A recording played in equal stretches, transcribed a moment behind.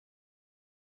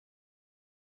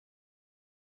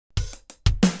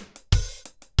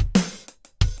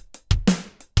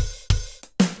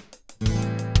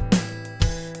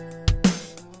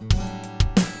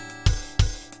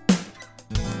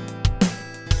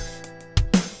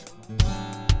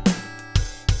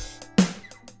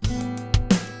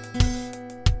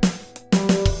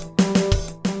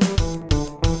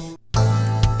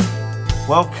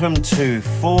Welcome to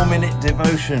 4-Minute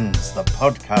Devotions, the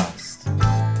podcast.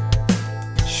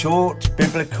 Short,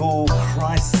 biblical,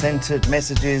 Christ-centered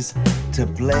messages to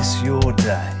bless your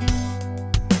day.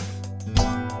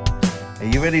 Are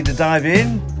you ready to dive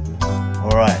in?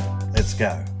 All right, let's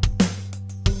go.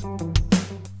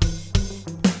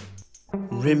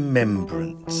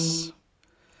 Remembrance.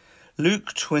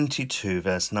 Luke 22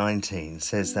 verse 19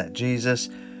 says that Jesus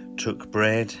took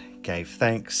bread, gave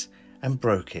thanks, and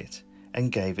broke it,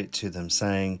 and gave it to them,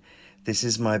 saying, "This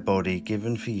is my body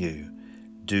given for you.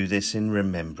 Do this in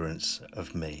remembrance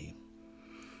of me."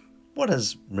 What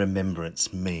does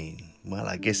remembrance mean? Well,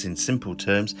 I guess in simple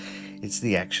terms, it's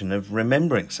the action of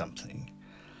remembering something.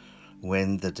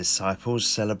 When the disciples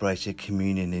celebrated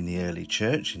communion in the early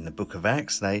church, in the book of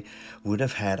Acts, they would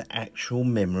have had actual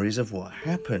memories of what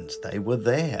happened. They were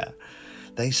there.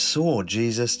 They saw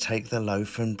Jesus take the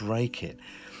loaf and break it.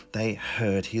 They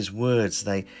heard his words.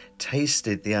 They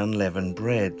tasted the unleavened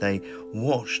bread. They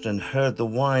watched and heard the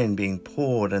wine being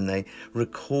poured, and they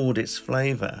recalled its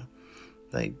flavour.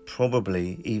 They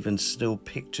probably even still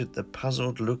pictured the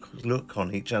puzzled look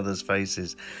on each other's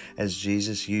faces as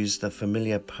Jesus used the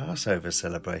familiar Passover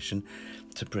celebration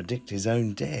to predict his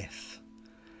own death.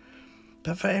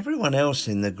 But for everyone else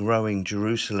in the growing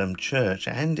Jerusalem church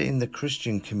and in the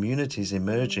Christian communities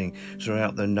emerging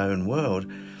throughout the known world,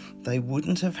 they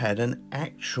wouldn't have had an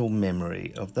actual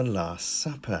memory of the Last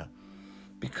Supper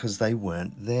because they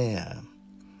weren't there.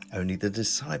 Only the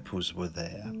disciples were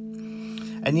there.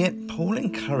 And yet Paul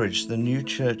encouraged the new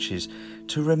churches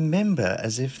to remember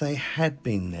as if they had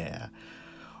been there.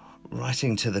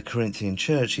 Writing to the Corinthian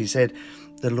church, he said,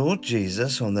 "The Lord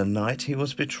Jesus, on the night he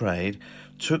was betrayed,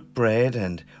 took bread,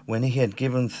 and when he had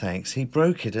given thanks, he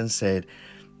broke it and said,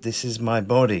 'This is my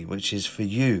body, which is for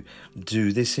you.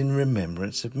 Do this in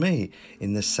remembrance of me.'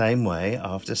 In the same way,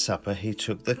 after supper, he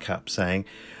took the cup, saying,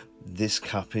 'This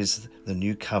cup is the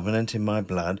new covenant in my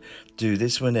blood. Do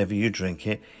this whenever you drink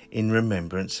it in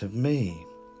remembrance of me.'"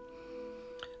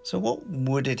 So what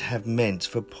would it have meant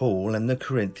for Paul and the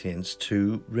Corinthians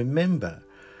to remember?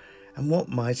 And what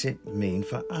might it mean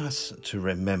for us to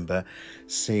remember,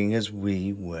 seeing as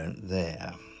we weren't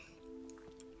there?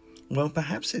 Well,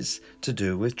 perhaps it's to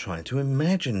do with trying to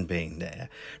imagine being there,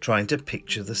 trying to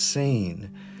picture the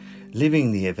scene,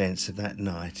 living the events of that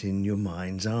night in your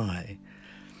mind's eye.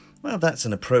 Well, that's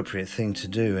an appropriate thing to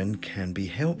do and can be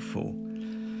helpful.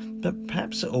 But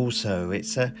perhaps also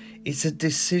it's a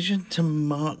decision to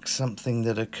mark something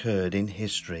that occurred in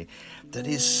history that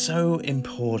is so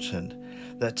important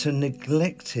that to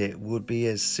neglect it would be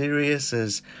as serious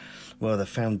as, well, the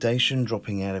foundation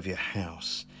dropping out of your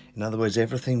house. In other words,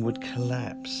 everything would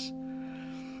collapse.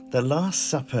 The Last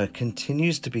Supper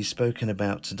continues to be spoken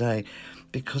about today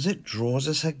because it draws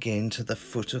us again to the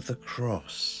foot of the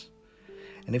cross.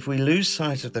 And if we lose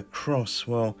sight of the cross,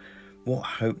 well, what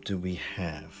hope do we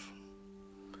have?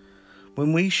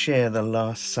 When we share the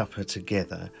Last Supper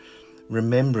together,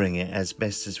 remembering it as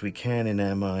best as we can in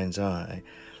our mind's eye,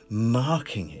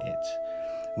 marking it,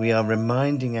 we are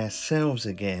reminding ourselves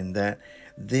again that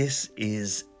this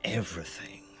is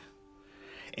everything.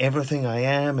 Everything I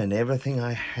am and everything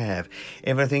I have,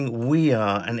 everything we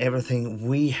are and everything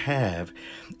we have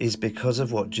is because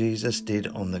of what Jesus did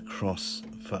on the cross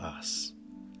for us.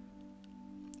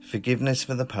 Forgiveness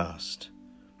for the past,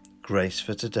 grace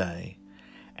for today,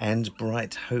 and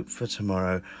bright hope for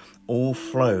tomorrow all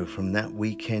flow from that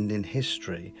weekend in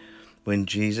history when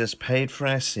Jesus paid for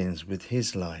our sins with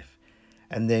his life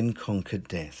and then conquered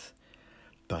death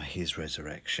by his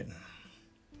resurrection.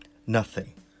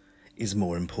 Nothing is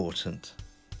more important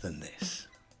than this.